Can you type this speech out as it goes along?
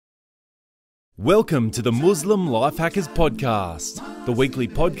Welcome to the Muslim Life Hackers Podcast, the weekly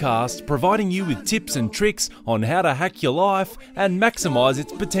podcast providing you with tips and tricks on how to hack your life and maximise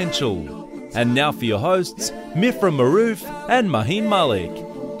its potential. And now for your hosts, Mifra Maroof and Maheen Malik.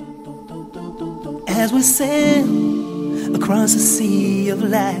 As we sail across the sea of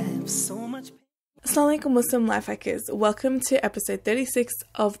life, so much. Assalamu alaikum Muslim Life Hackers. Welcome to episode 36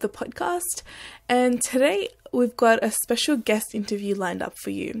 of the podcast. And today we've got a special guest interview lined up for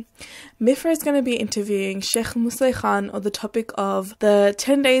you. Mifra is going to be interviewing Sheikh Musleh Khan on the topic of the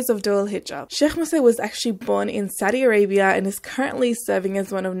 10 days of Dhul Hijjah. Sheikh Musleh was actually born in Saudi Arabia and is currently serving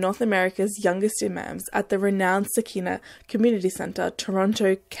as one of North America's youngest imams at the renowned Sakina Community Centre,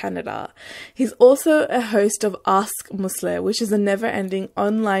 Toronto, Canada. He's also a host of Ask Musleh, which is a never-ending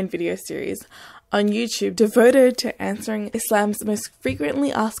online video series on YouTube devoted to answering Islam's most frequently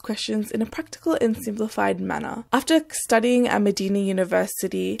asked questions in a practical and simplified manner. After studying at Medina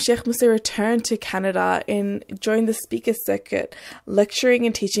University, Sheikh Musleh returned to Canada and joined the speaker circuit, lecturing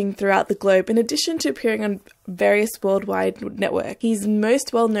and teaching throughout the globe, in addition to appearing on various worldwide networks. He's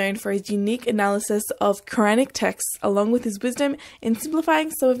most well known for his unique analysis of Quranic texts, along with his wisdom in simplifying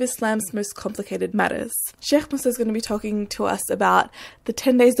some of Islam's most complicated matters. Sheikh Musleh is going to be talking to us about the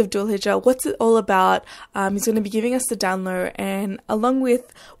 10 days of Dhul Hijjah, what's it all about. He's going to be giving us the download, and along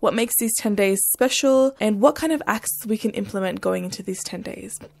with what makes these 10 days special and what kind of acts we can implement going into these 10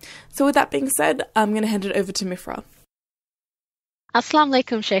 days. So with that being said, I'm going to hand it over to Mifra. Assalamu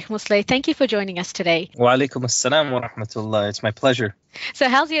alaikum, Sheikh Musleh. Thank you for joining us today. Wa alaikum assalam wa rahmatullah. It's my pleasure. So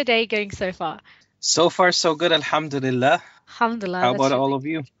how's your day going so far? So far, so good, alhamdulillah. Alhamdulillah. How about all of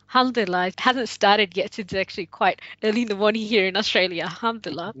you? Alhamdulillah. It hasn't started yet. It's actually quite early in the morning here in Australia.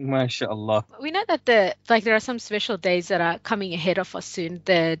 Alhamdulillah. MashaAllah. We know that there are some special days that are coming ahead of us soon,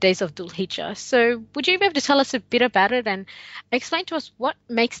 the days of Dhul Hijjah. So would you be able to tell us a bit about it and explain to us what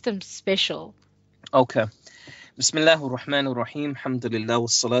makes them special? Okay. Bismillahir Rahmanir Rahim. Alhamdulillah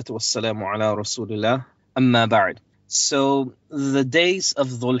wassalatu wassalamu ala Rasulillah. Amma ba'd. So the days of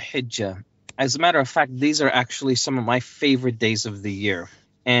Dhul Hijjah, as a matter of fact, these are actually some of my favorite days of the year.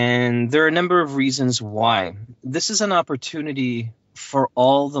 And there are a number of reasons why. This is an opportunity for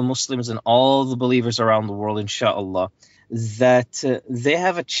all the Muslims and all the believers around the world, inshallah, that they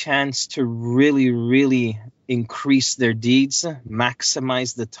have a chance to really increase their deeds,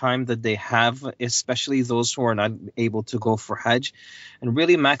 maximize the time that they have, especially those who are not able to go for Hajj, and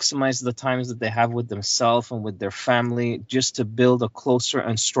really maximize the times that they have with themselves and with their family, just to build a closer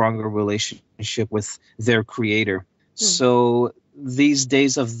and stronger relationship with their Creator. So these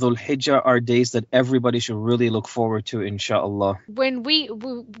days of Dhul Hijjah are days that everybody should really look forward to, inshallah. When we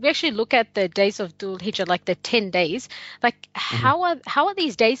actually look at the days of Dhul Hijjah, like the 10 days, like how are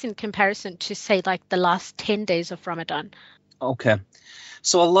these days in comparison to, say, like the last 10 days of Ramadan? Okay.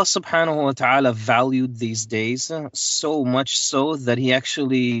 So Allah subhanahu wa ta'ala valued these days so much so that He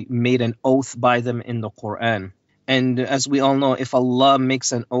actually made an oath by them in the Quran. And as we all know, if Allah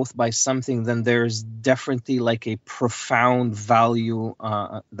makes an oath by something, then there's definitely like a profound value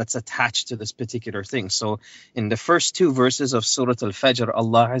that's attached to this particular thing. So in the first two verses of Surah Al-Fajr,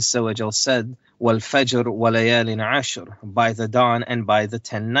 Allah Azza wa Jal said, وَالْفَجْرِ وَلَيَالٍ عَشْرٍ, by the dawn and by the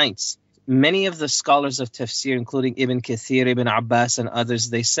 10 nights. Many of the scholars of tafsir, including Ibn Kathir, Ibn Abbas, and others,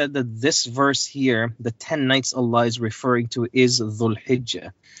 they said that this verse here, the 10 nights Allah is referring to, is Dhul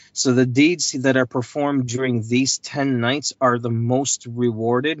Hijjah. So the deeds that are performed during these 10 nights are the most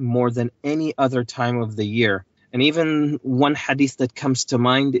rewarded, more than any other time of the year. And even one hadith that comes to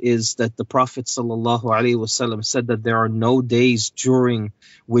mind is that the Prophet ﷺ said that there are no days during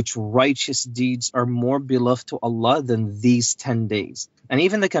which righteous deeds are more beloved to Allah than these 10 days. And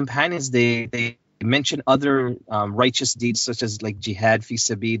even the companions, they mention other righteous deeds such as like jihad fi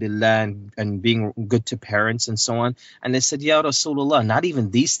sabilillah and being good to parents and so on. And they said, Ya Rasulullah, not even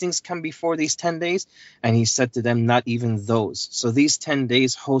these things come before these 10 days? And he said to them, not even those. So these 10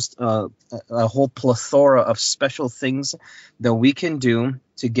 days host a whole plethora of special things that we can do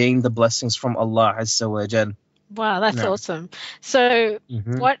to gain the blessings from Allah Azza wa Jal. Wow, that's awesome. So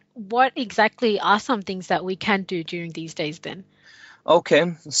what exactly are some things that we can do during these days then?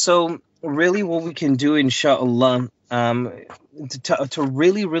 Okay, so really what we can do, inshallah, to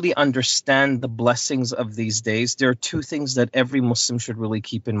really understand the blessings of these days, there are two things that every Muslim should really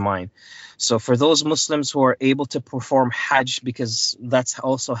keep in mind. So for those Muslims who are able to perform Hajj, because that's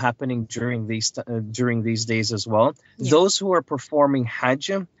also happening during these days as well, those who are performing Hajj,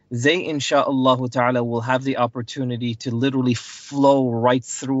 they insha'Allah ta'ala will have the opportunity to literally flow right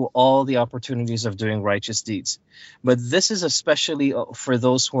through all the opportunities of doing righteous deeds. But this is especially for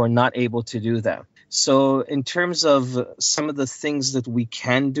those who are not able to do that. So in terms of some of the things that we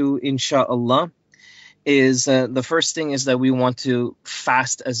can do, insha'Allah, is the first thing is that we want to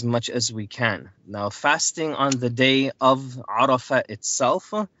fast as much as we can. Now, fasting on the day of Arafah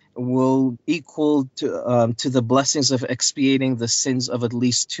itself will equal to the blessings of expiating the sins of at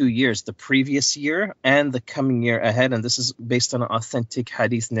least 2 years, the previous year and the coming year ahead. And this is based on an authentic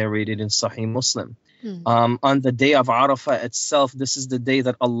hadith narrated in Sahih Muslim. On the day of Arafah itself, this is the day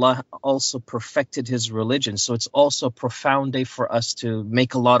that Allah also perfected His religion. So it's also a profound day for us to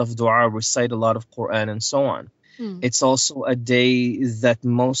make a lot of dua, recite a lot of Quran, and so on. It's also a day that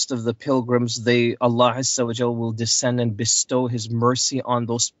most of the pilgrims, Allah Azza wa Jal will descend and bestow His mercy on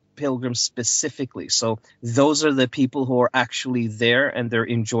those pilgrims specifically. So those are the people who are actually there and they're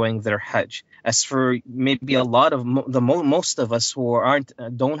enjoying their Hajj. As for maybe a lot of most of us who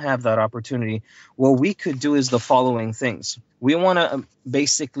don't have that opportunity, what we could do is the following things. We want to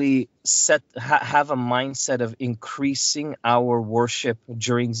basically have a mindset of increasing our worship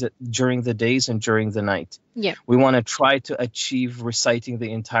during the days and during the night. Yeah. We want to try to achieve reciting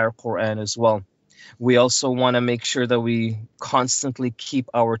the entire Quran as well. We also want to make sure that we constantly keep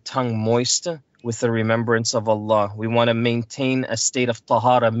our tongue moist with the remembrance of Allah. We want to maintain a state of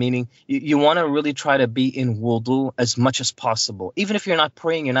tahara, meaning you want to really try to be in wudu as much as possible. Even if you're not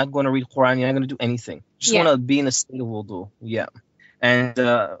praying, you're not going to read Quran, you're not going to do anything. You just want to be in a state of wudu. Yeah. And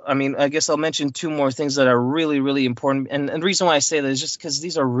I guess I'll mention 2 more things that are really, really important. And the reason why I say that is just because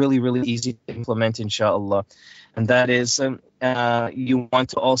these are really, really easy to implement, inshallah. And that is, you want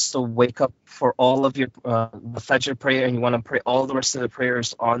to also wake up for all of your Fajr prayer, and you want to pray all the rest of the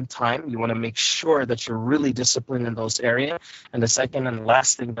prayers on time. You want to make sure that you're really disciplined in those areas. And the second and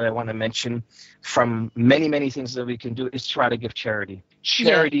last thing that I want to mention from many, many things that we can do is try to give charity.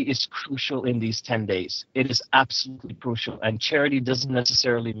 Charity is crucial in these 10 days. It is absolutely crucial. And charity doesn't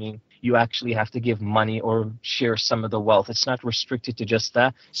necessarily mean you actually have to give money or share some of the wealth. It's not restricted to just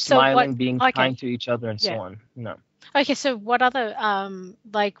that. Smiling, being kind to each other, and so on. No. Okay, so what other,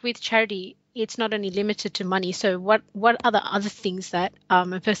 like with charity, it's not only limited to money. So what are the other things that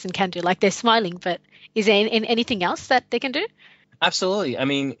a person can do? Like they're smiling, but is there anything else that they can do? Absolutely. I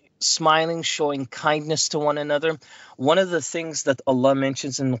mean, smiling, showing kindness to one another. One of the things that Allah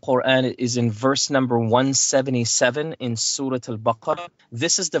mentions in the Quran is in verse number 177 in Surah Al-Baqarah.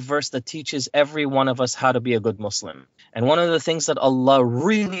 This is the verse that teaches every one of us how to be a good Muslim. And one of the things that Allah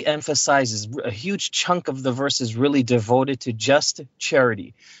really emphasizes, a huge chunk of the verse is really devoted to just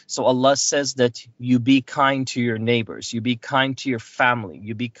charity. So Allah says that you be kind to your neighbors, you be kind to your family,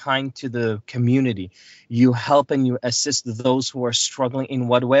 you be kind to the community, you help and you assist those who are struggling in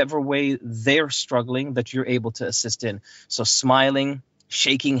whatever way they're struggling that you're able to assist in. So smiling,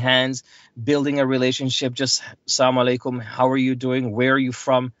 shaking hands, building a relationship, just Assalamu alaikum, how are you doing? Where are you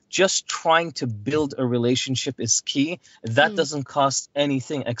from? Just trying to build a relationship is key. That doesn't cost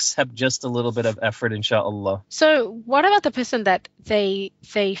anything except just a little bit of effort, inshallah. So what about the person that they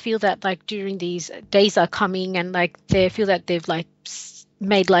feel that like during these days are coming and like they feel that they've like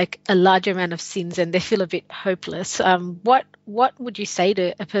made like a large amount of sins and they feel a bit hopeless? What would you say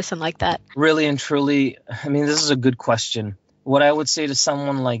to a person like that? Really and truly, I mean, this is a good question. What I would say to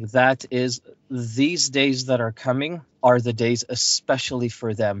someone like that is these days that are coming are the days especially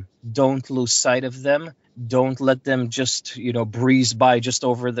for them. Don't lose sight of them. Don't let them just, breeze by just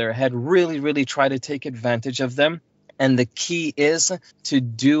over their head. Really, really try to take advantage of them. And the key is to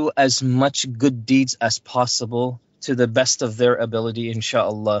do as much good deeds as possible to the best of their ability,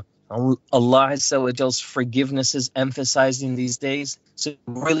 inshallah. Allah Azza wa Jal's forgiveness is emphasized in these days. So you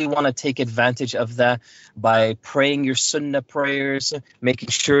really want to take advantage of that by praying your sunnah prayers, making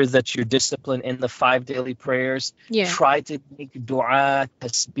sure that you're disciplined in the 5 daily prayers. Yeah. Try to make dua,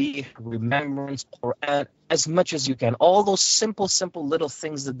 tasbih, remembrance, Quran, as much as you can. All those simple little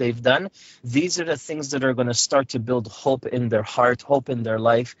things that they've done, these are the things that are going to start to build hope in their heart, hope in their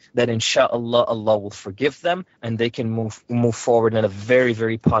life, that inshallah Allah will forgive them and they can move forward in a very,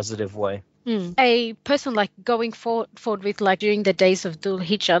 very positive way. A person like going forward with like during the days of Dhul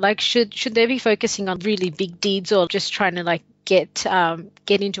Hijjah, like should they be focusing on really big deeds or just trying to like get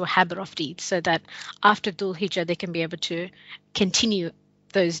into a habit of deeds so that after Dhul Hijjah they can be able to continue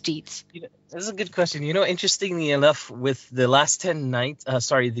those deeds? That's a good question. Interestingly enough, with the last 10 nights,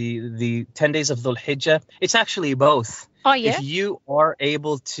 the 10 days of Dhul Hijjah, it's actually both. Oh, yeah? If you are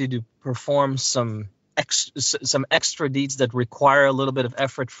able to perform some some extra deeds that require a little bit of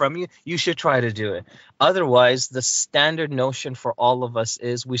effort from you, you should try to do it. Otherwise, the standard notion for all of us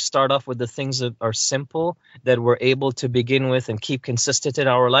is we start off with the things that are simple, that we're able to begin with and keep consistent in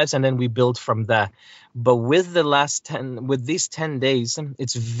our lives, and then we build from that. But with these 10 days,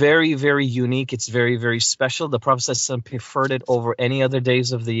 it's very, very unique. It's very, very special. The Prophet ﷺ preferred it over any other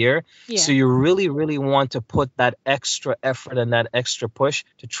days of the year. Yeah. So you really, really want to put that extra effort and that extra push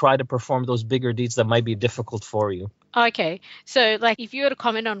to try to perform those bigger deeds that might be difficult for you. Okay. So like if you were to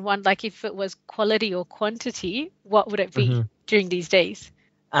comment on one, like if it was quality or quantity, what would it be during these days?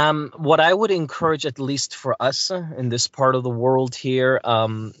 What I would encourage, at least for us in this part of the world here,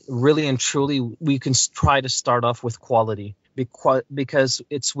 really and truly, we can try to start off with quality, because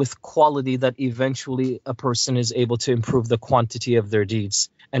it's with quality that eventually a person is able to improve the quantity of their deeds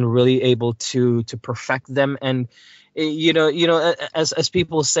and really able to perfect them. And as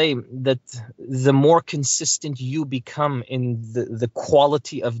people say, that the more consistent you become in the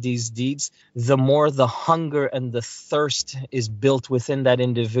quality of these deeds, the more the hunger and the thirst is built within that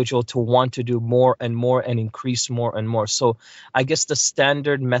individual to want to do more and more and increase more and more. So I guess the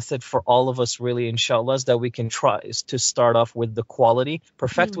standard method for all of us really, inshallah, is that we can try is to start off with the quality,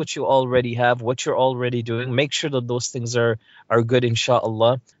 perfect what you already have, what you're already doing, make sure that those things are good,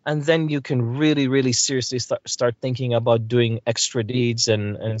 inshallah. And then you can really, really seriously start thinking about doing extra deeds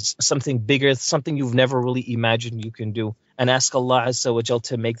and something bigger, something you've never really imagined you can do. And ask Allah Azza wa Jal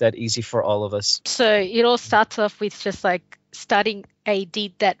to make that easy for all of us. So it all starts off with just like starting a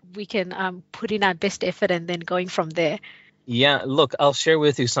deed that we can put in our best effort and then going from there. Yeah, look, I'll share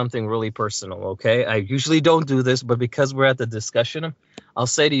with you something really personal, okay? I usually don't do this, but because we're at the discussion, I'll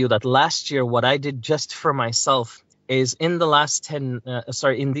say to you that last year, what I did just for myself is in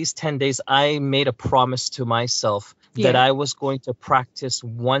these 10 days, I made a promise to myself that I was going to practice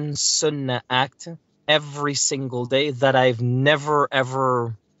one sunnah act every single day that I've never,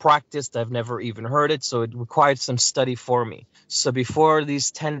 ever practiced. I've never even heard it. So it required some study for me. So before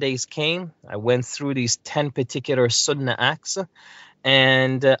these 10 days came, I went through these 10 particular sunnah acts.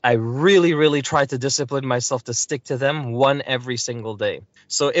 And I really, really tried to discipline myself to stick to them one every single day.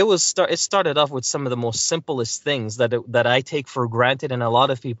 So it started off with some of the most simplest things that I take for granted, and a lot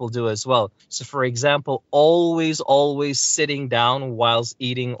of people do as well. So, for example, always sitting down whilst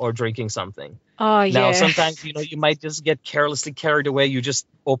eating or drinking something. Oh, yeah. Now, sometimes, you might just get carelessly carried away. You just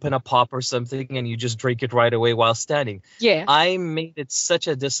open a pop or something and you just drink it right away while standing. Yeah. I made it such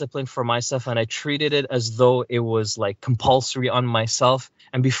a discipline for myself, and I treated it as though it was like compulsory on myself.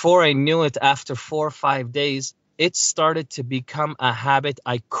 And before I knew it, after 4 or 5 days, it started to become a habit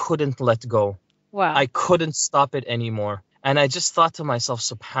I couldn't let go. Wow. I couldn't stop it anymore. And I just thought to myself,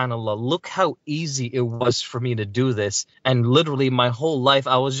 subhanAllah, look how easy it was for me to do this. And literally my whole life,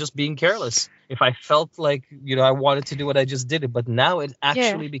 I was just being careless. If I felt like, I wanted to do it, I just did it. But now it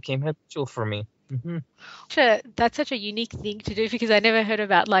actually became habitual for me. Mm-hmm. That's such a unique thing to do, because I never heard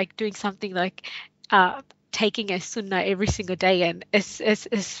about like doing something like taking a sunnah every single day, and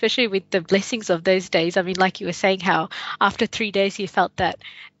especially with the blessings of those days. I mean, like you were saying, how after 3 days you felt that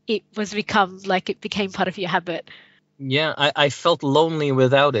it became part of your habit. Yeah, I felt lonely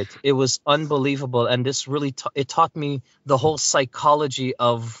without it. It was unbelievable. And this really it taught me the whole psychology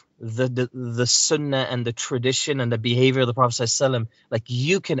of the sunnah and the tradition and the behavior of the Prophet ﷺ. Like,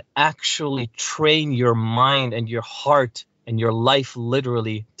 you can actually train your mind and your heart and your life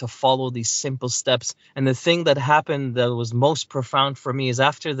literally to follow these simple steps. And the thing that happened that was most profound for me is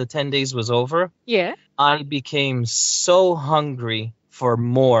after the 10 days was over, I became so hungry for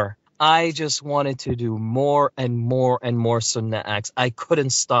more. I just wanted to do more and more and more sunnah acts. I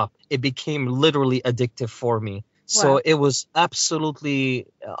couldn't stop. It became literally addictive for me. So it was absolutely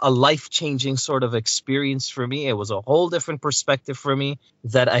a life-changing sort of experience for me. It was a whole different perspective for me,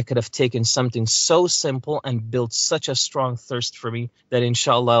 that I could have taken something so simple and built such a strong thirst for me that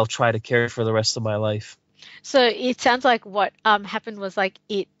inshallah I'll try to carry for the rest of my life. So it sounds like what happened was like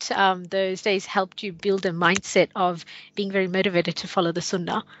those days helped you build a mindset of being very motivated to follow the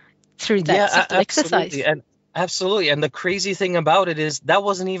sunnah through that simple exercise. Absolutely. And the crazy thing about it is that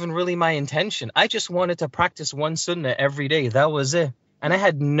wasn't even really my intention. I just wanted to practice one sunnah every day. That was it. And I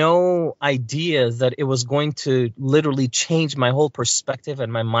had no idea that it was going to literally change my whole perspective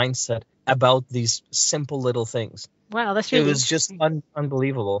and my mindset about these simple little things. Wow, that's really It was just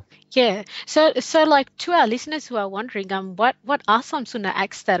unbelievable. Yeah. So like, to our listeners who are wondering, what are some sunnah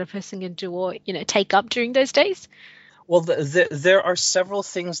acts that a person can do or take up during those days? Well, there are several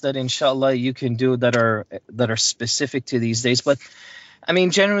things that inshallah you can do that are specific to these days. But I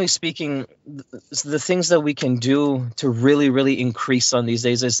mean, generally speaking, the things that we can do to really, really increase on these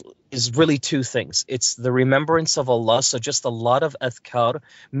days is really two things. It's the remembrance of Allah, so just a lot of adhkar,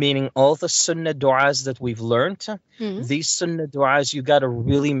 meaning all the sunnah du'as that we've learned. Mm. These sunnah du'as, you got to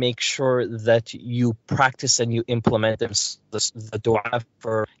really make sure that you practice and you implement them. The du'a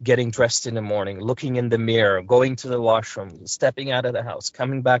for getting dressed in the morning, looking in the mirror, going to the washroom, stepping out of the house,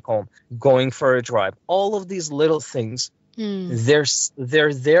 coming back home, going for a drive. All of these little things,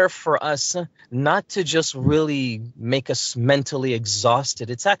 they're there for us not to just really make us mentally exhausted.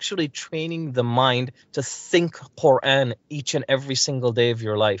 It's actually training the mind to think Quran each and every single day of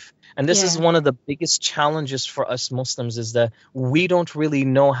your life. And this is one of the biggest challenges for us Muslims, is that we don't really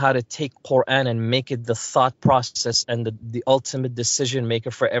know how to take Quran and make it the thought process and the ultimate decision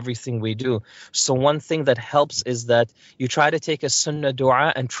maker for everything we do. So one thing that helps is that you try to take a sunnah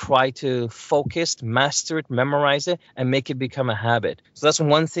dua and try to focus, master it, memorize it, and make it become a habit. So that's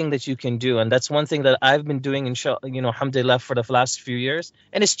one thing that you can do. And that's one thing that I've been doing, alhamdulillah, for the last few years.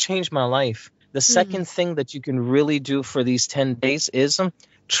 And it's changed my life. The second thing that you can really do for these 10 days is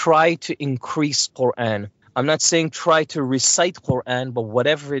try to increase Quran. I'm not saying try to recite Quran, but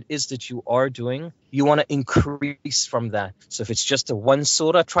whatever it is that you are doing, you want to increase from that. So if it's just a one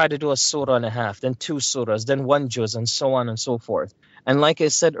surah, try to do a surah and a half, then two surahs, then one juz, and so on and so forth. And like I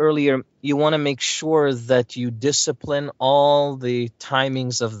said earlier, you want to make sure that you discipline all the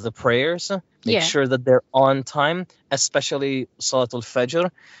timings of the prayers. Make sure that they're on time, especially Salatul Fajr.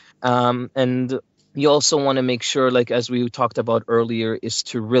 And you also want to make sure, like as we talked about earlier, is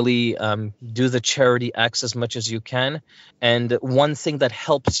to really do the charity acts as much as you can. And one thing that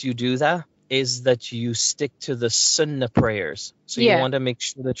helps you do that is that you stick to the sunnah prayers. So you want to make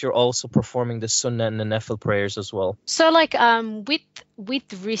sure that you're also performing the sunnah and the nafil prayers as well. So like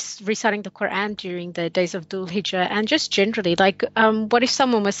with reciting the Quran during the days of Dhul Hijjah, and just generally, like what if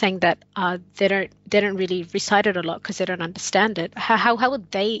someone was saying that they don't really recite it a lot because they don't understand it? How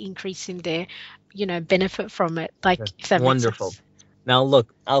would they increase in their benefit from it? Like, if that wonderful. Makes sense. Now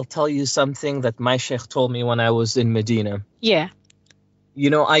look, I'll tell you something that my sheikh told me when I was in Medina. Yeah.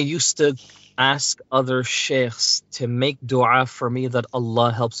 I used to ask other sheikhs to make dua for me that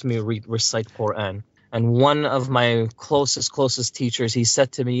Allah helps me recite Quran. And one of my closest teachers, he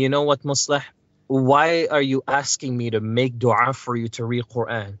said to me, you know what, Musleh? Why are you asking me to make dua for you to read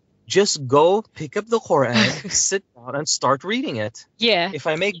Quran? Just go pick up the Quran, sit down and start reading it. Yeah. If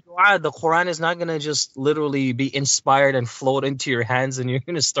I make dua, the Quran is not going to just literally be inspired and float into your hands and you're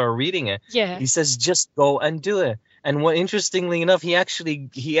going to start reading it. Yeah. He says, just go and do it. And interestingly enough, he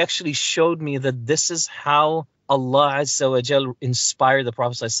actually showed me that this is how Allah Azza wa Jal inspired the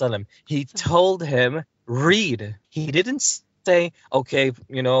Prophet ﷺ. He told him, read. He didn't say, okay,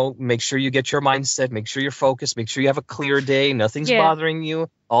 make sure you get your mindset, make sure you're focused, make sure you have a clear day, nothing's bothering you,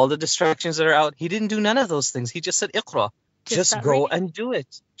 all the distractions that are out. He didn't do none of those things. He just said, Iqra. Just go and do it.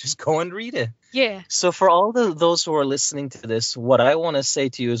 Just go and read it. Yeah. So for all those who are listening to this, what I want to say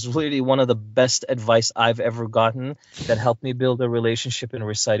to you is really one of the best advice I've ever gotten that helped me build a relationship in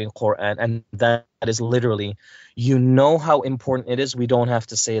reciting Quran. And that is literally, how important it is. We don't have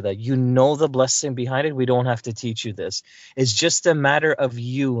to say that. The blessing behind it. We don't have to teach you this. It's just a matter of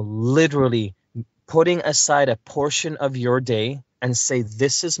you literally putting aside a portion of your day and say,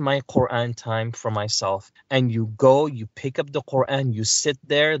 this is my Quran time for myself. And you go, you pick up the Quran, you sit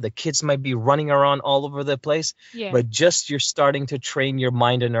there. The kids might be running around all over the place. Yeah. But just you're starting to train your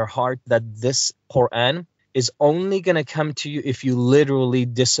mind and your heart that this Quran is only going to come to you if you literally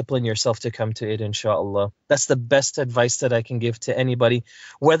discipline yourself to come to it, inshallah. That's the best advice that I can give to anybody,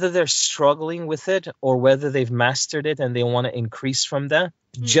 whether they're struggling with it or whether they've mastered it and they want to increase from that.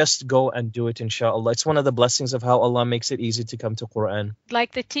 Just go and do it, inshallah. It's one of the blessings of how Allah makes it easy to come to Quran.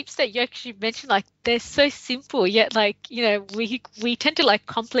 Like the tips that you actually mentioned, like they're so simple, yet we tend to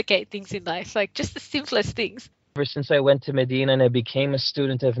complicate things in life, like just the simplest things. Ever since I went to Medina and I became a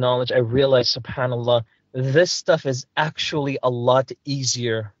student of knowledge, I realized, subhanallah, this stuff is actually a lot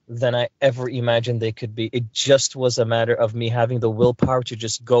easier than I ever imagined they could be. It just was a matter of me having the willpower to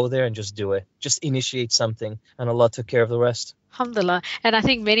just go there and just do it. Just initiate something, and Allah took care of the rest. Alhamdulillah. And I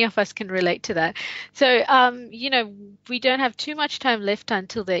think many of us can relate to that. So, we don't have too much time left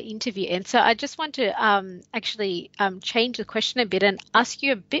until the interview ends. So I just want to actually change the question a bit and ask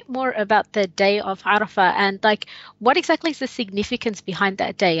you a bit more about the day of Arafah and what exactly is the significance behind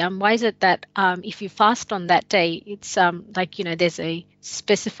that day? Why is it that if you fast on that day, it's there's a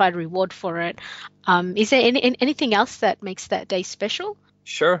specified reward for it? Is there anything else that makes that day special?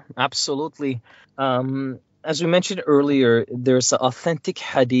 Sure, absolutely. As we mentioned earlier, there's an authentic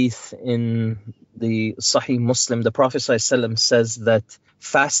hadith in the Sahih Muslim, the Prophet ﷺ says that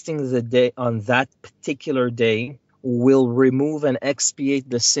fasting the day on that particular day will remove and expiate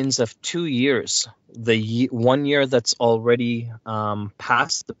the sins of 2 years. The 1 year that's already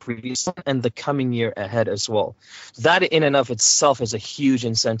passed, the previous one, and the coming year ahead as well. That in and of itself is a huge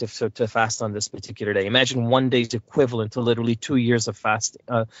incentive to fast on this particular day. Imagine 1 day's equivalent to literally 2 years of fasting,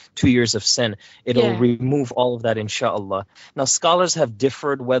 2 years of sin. It'll remove all of that, inshallah. Now, scholars have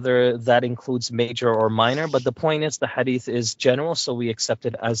differed whether that includes major or minor, but the point is the hadith is general, so we accept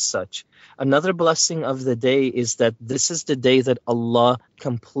it as such. Another blessing of the day is that this is the day that Allah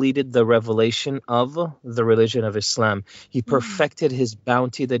completed the revelation of the religion of Islam. He perfected his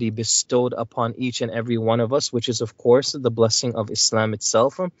bounty that he bestowed upon each and every one of us, which is, of course, the blessing of Islam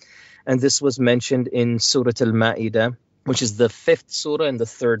itself. And this was mentioned in Surah Al-Ma'idah, which is the 5th surah and the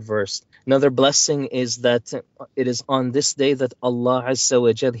 3rd verse. Another blessing is that it is on this day that Allah Azza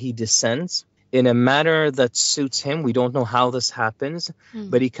wa Jal, He descends in a manner that suits him. We don't know how this happens,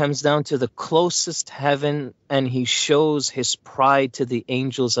 but he comes down to the closest heaven and he shows his pride to the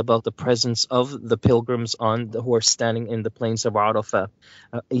angels about the presence of the pilgrims who are standing in the plains of Arafah.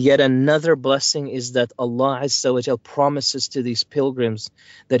 Yet another blessing is that Allah Azza wa Jal promises to these pilgrims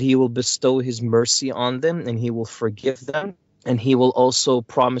that He will bestow His mercy on them and He will forgive them. And He will also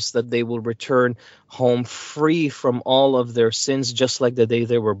promise that they will return home free from all of their sins, just like the day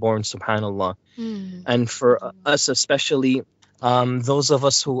they were born, subhanAllah. And for us especially, those of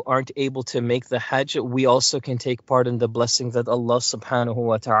us who aren't able to make the Hajj, we also can take part in the blessing that Allah subhanahu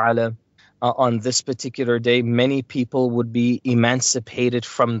wa ta'ala, on this particular day, many people would be emancipated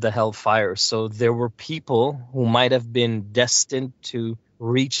from the hellfire. So there were people who might have been destined to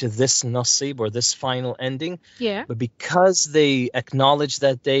reach this nasib or this final ending. But because they acknowledged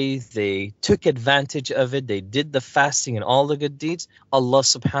that day, they took advantage of it, they did the fasting and all the good deeds, Allah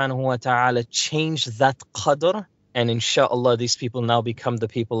subhanahu wa ta'ala changed that qadr. And inshallah, these people now become the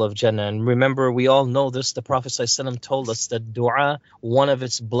people of Jannah. And remember, we all know this. The Prophet ﷺ told us that dua, one of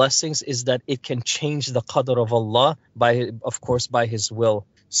its blessings is that it can change the qadr of Allah, of course, by His will.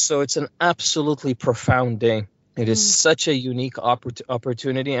 So it's an absolutely profound day. It is such a unique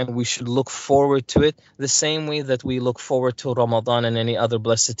opportunity, and we should look forward to it the same way that we look forward to Ramadan and any other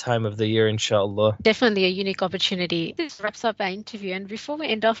blessed time of the year, inshallah. Definitely a unique opportunity. This wraps up our interview. And before we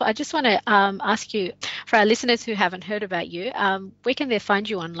end off, I just want to ask you, for our listeners who haven't heard about you, where can they find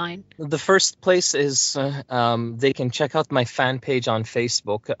you online? The first place is they can check out my fan page on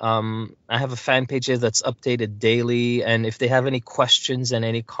Facebook. I have a fan page here that's updated daily, and if they have any questions and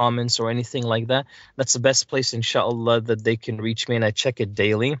any comments or anything like that, that's the best place, inshallah, that they can reach me, and I check it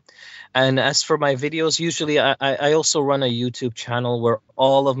daily. And as for my videos, usually I also run a YouTube channel where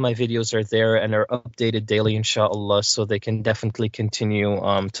all of my videos are there and are updated daily, inshallah, so they can definitely continue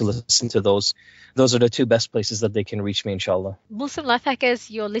to listen to those. Those are the two best places that they can reach me, inshallah. Muslim life hackers,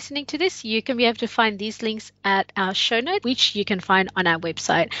 you're listening to this, you can be able to find these links at our show notes, which you can find on our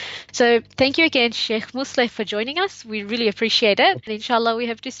website. So thank you again, Sheikh Musleh, for joining us. We really appreciate it. And inshallah, we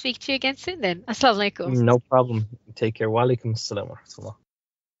hope to speak to you again soon then. Assalamu alaikum. No problem. Take care. Wa alaikum assalam wa rahmatullah.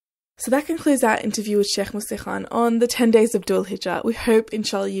 So that concludes our interview with Sheikh Musleh Khan on the 10 days of Dhul Hijjah. We hope,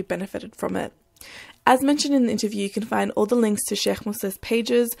 inshallah, you benefited from it. As mentioned in the interview, you can find all the links to Sheikh Musleh's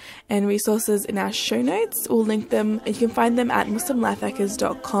pages and resources in our show notes. We'll link them, and you can find them at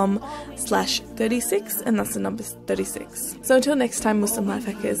muslimlifehackers.com/36, and that's the number 36. So until next time, Muslim Life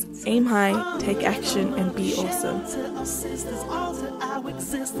Hackers, aim high, take action, and be awesome.